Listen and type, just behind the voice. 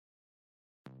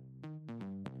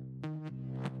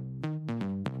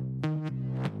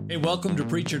Hey, welcome to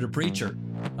Preacher,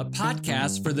 a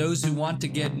podcast for those who want to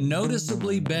get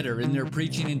noticeably better in their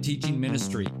preaching and teaching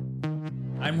ministry.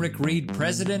 I'm Rick Reed,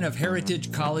 president of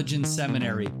Heritage College and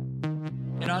Seminary.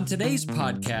 And on today's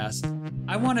podcast,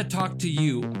 I want to talk to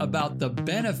you about the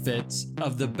benefits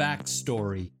of the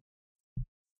backstory.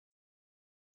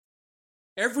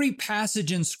 Every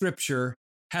passage in Scripture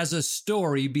has a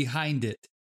story behind it.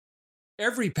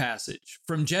 Every passage,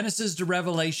 from Genesis to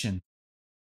Revelation.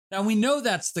 Now, we know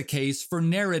that's the case for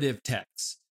narrative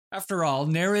texts. After all,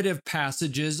 narrative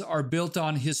passages are built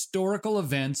on historical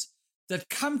events that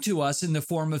come to us in the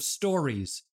form of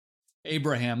stories.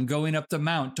 Abraham going up the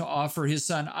mount to offer his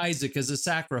son Isaac as a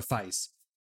sacrifice.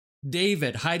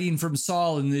 David hiding from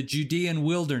Saul in the Judean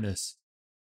wilderness.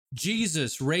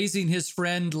 Jesus raising his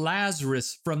friend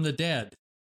Lazarus from the dead.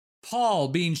 Paul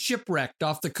being shipwrecked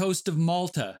off the coast of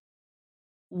Malta.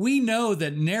 We know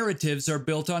that narratives are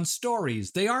built on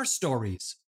stories. They are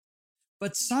stories.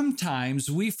 But sometimes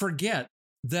we forget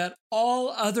that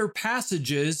all other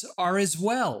passages are as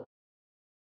well.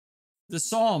 The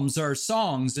Psalms are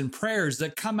songs and prayers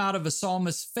that come out of a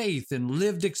psalmist's faith and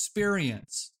lived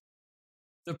experience.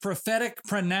 The prophetic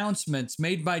pronouncements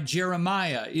made by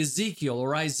Jeremiah, Ezekiel,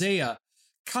 or Isaiah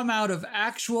come out of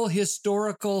actual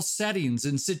historical settings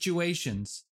and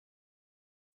situations.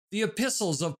 The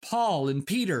epistles of Paul and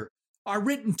Peter are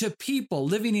written to people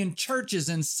living in churches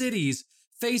and cities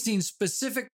facing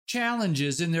specific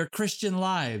challenges in their Christian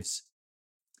lives.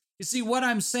 You see, what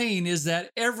I'm saying is that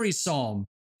every psalm,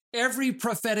 every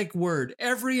prophetic word,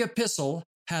 every epistle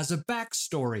has a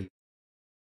backstory.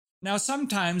 Now,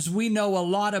 sometimes we know a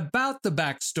lot about the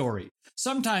backstory.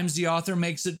 Sometimes the author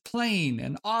makes it plain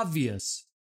and obvious.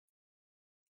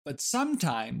 But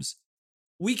sometimes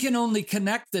we can only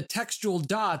connect the textual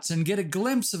dots and get a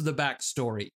glimpse of the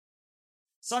backstory.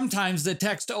 Sometimes the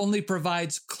text only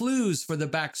provides clues for the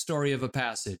backstory of a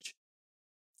passage.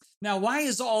 Now, why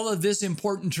is all of this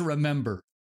important to remember?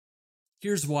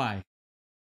 Here's why.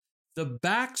 The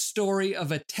backstory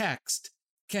of a text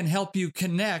can help you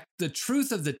connect the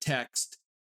truth of the text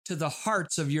to the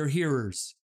hearts of your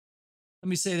hearers. Let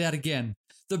me say that again.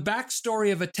 The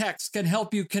backstory of a text can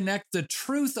help you connect the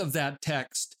truth of that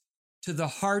text to the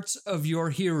hearts of your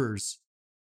hearers.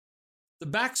 The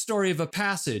backstory of a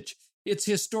passage, its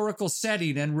historical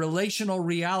setting and relational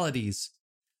realities,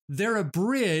 they're a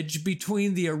bridge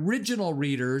between the original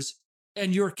readers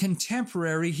and your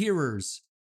contemporary hearers.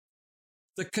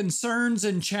 The concerns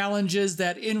and challenges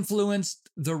that influenced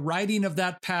the writing of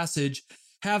that passage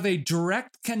have a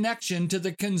direct connection to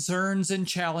the concerns and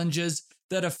challenges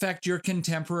that affect your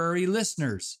contemporary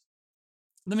listeners.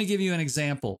 Let me give you an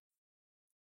example.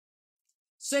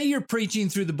 Say you're preaching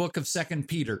through the book of 2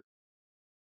 Peter.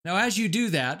 Now, as you do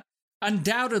that,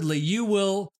 undoubtedly you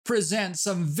will present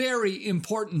some very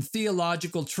important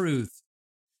theological truth.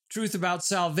 Truth about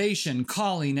salvation,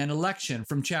 calling, and election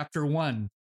from chapter 1.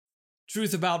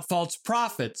 Truth about false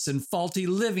prophets and faulty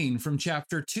living from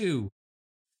chapter 2.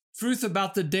 Truth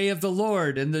about the day of the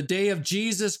Lord and the day of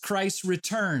Jesus Christ's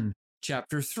return,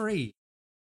 chapter 3.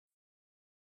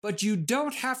 But you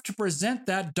don't have to present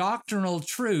that doctrinal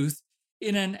truth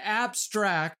in an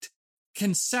abstract,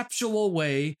 conceptual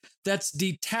way that's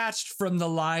detached from the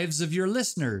lives of your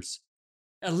listeners.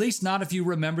 At least not if you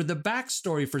remember the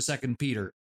backstory for 2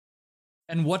 Peter.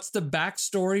 And what's the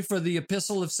backstory for the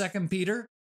epistle of 2 Peter?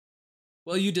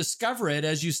 Well, you discover it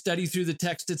as you study through the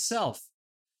text itself.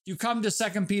 You come to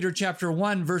 2 Peter chapter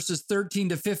 1, verses 13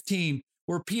 to 15,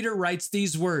 where Peter writes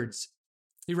these words.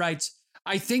 He writes,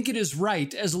 I think it is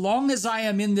right, as long as I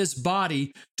am in this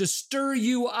body, to stir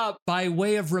you up by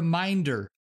way of reminder,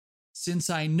 since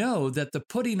I know that the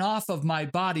putting off of my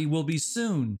body will be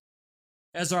soon,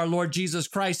 as our Lord Jesus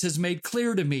Christ has made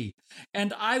clear to me,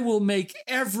 and I will make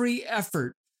every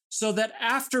effort so that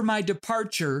after my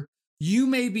departure, you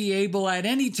may be able at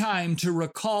any time to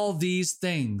recall these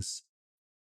things.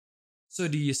 So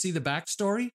do you see the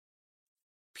backstory?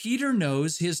 Peter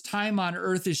knows his time on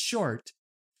earth is short.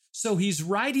 So he's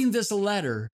writing this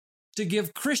letter to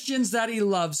give Christians that he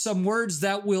loves some words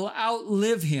that will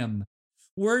outlive him,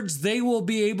 words they will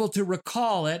be able to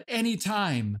recall at any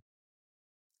time.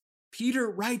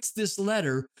 Peter writes this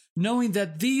letter knowing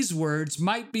that these words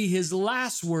might be his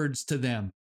last words to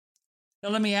them. Now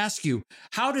let me ask you,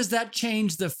 how does that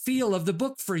change the feel of the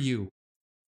book for you?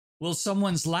 Well,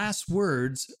 someone's last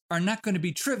words are not going to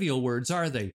be trivial words, are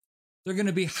they? They're going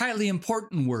to be highly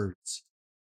important words.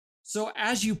 So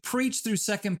as you preach through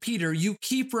 2 Peter, you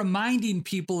keep reminding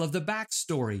people of the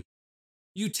backstory.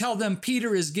 You tell them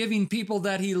Peter is giving people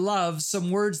that he loves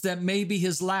some words that may be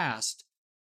his last,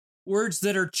 words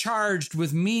that are charged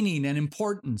with meaning and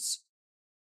importance.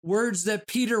 words that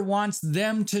Peter wants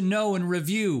them to know and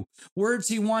review, words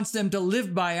he wants them to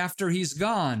live by after he's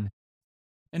gone.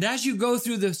 And as you go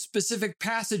through the specific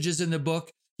passages in the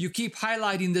book, you keep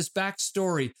highlighting this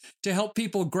backstory to help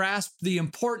people grasp the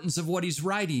importance of what he's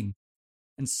writing.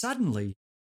 And suddenly,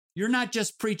 you're not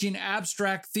just preaching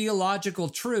abstract theological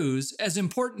truths, as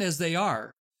important as they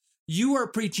are. You are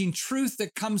preaching truth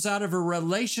that comes out of a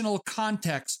relational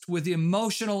context with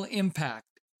emotional impact,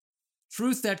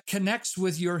 truth that connects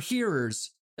with your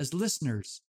hearers as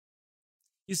listeners.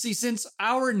 You see, since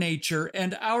our nature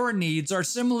and our needs are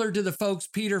similar to the folks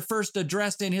Peter first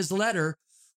addressed in his letter,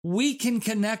 we can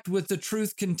connect with the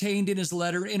truth contained in his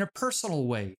letter in a personal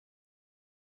way.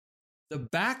 The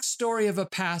backstory of a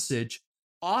passage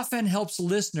often helps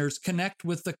listeners connect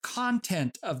with the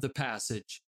content of the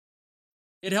passage.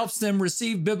 It helps them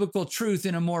receive biblical truth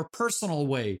in a more personal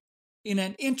way, in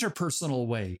an interpersonal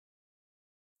way.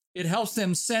 It helps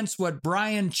them sense what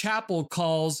Bryan Chapell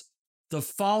calls the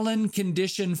fallen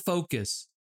condition focus.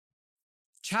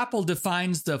 Chapell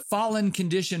defines the fallen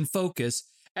condition focus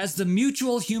as the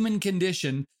mutual human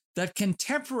condition that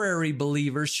contemporary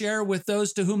believers share with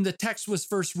those to whom the text was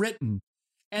first written.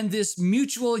 And this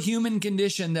mutual human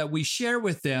condition that we share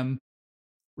with them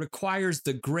requires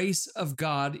the grace of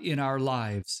God in our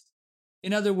lives.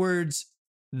 In other words,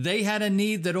 they had a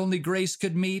need that only grace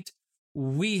could meet.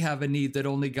 We have a need that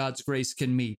only God's grace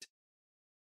can meet.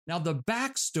 Now, the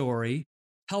backstory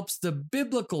helps the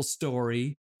biblical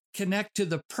story connect to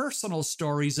the personal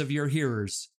stories of your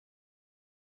hearers.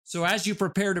 So as you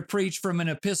prepare to preach from an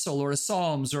epistle or a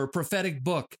Psalms or a prophetic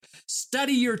book,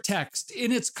 study your text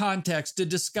in its context to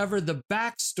discover the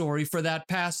backstory for that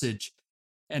passage.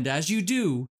 And as you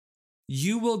do,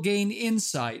 you will gain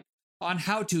insight on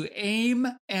how to aim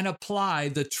and apply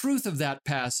the truth of that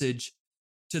passage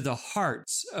to the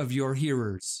hearts of your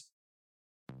hearers.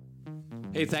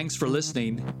 Hey, thanks for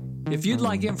listening. If you'd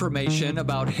like information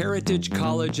about Heritage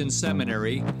College and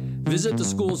Seminary, visit the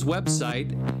school's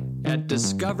website at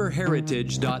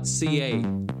discoverheritage.ca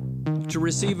to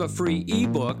receive a free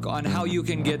ebook on how you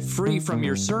can get free from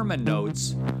your sermon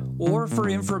notes, or for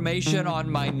information on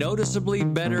my Noticeably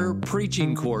Better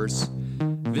preaching course,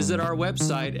 visit our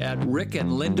website at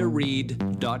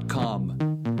rickandlindareed.com.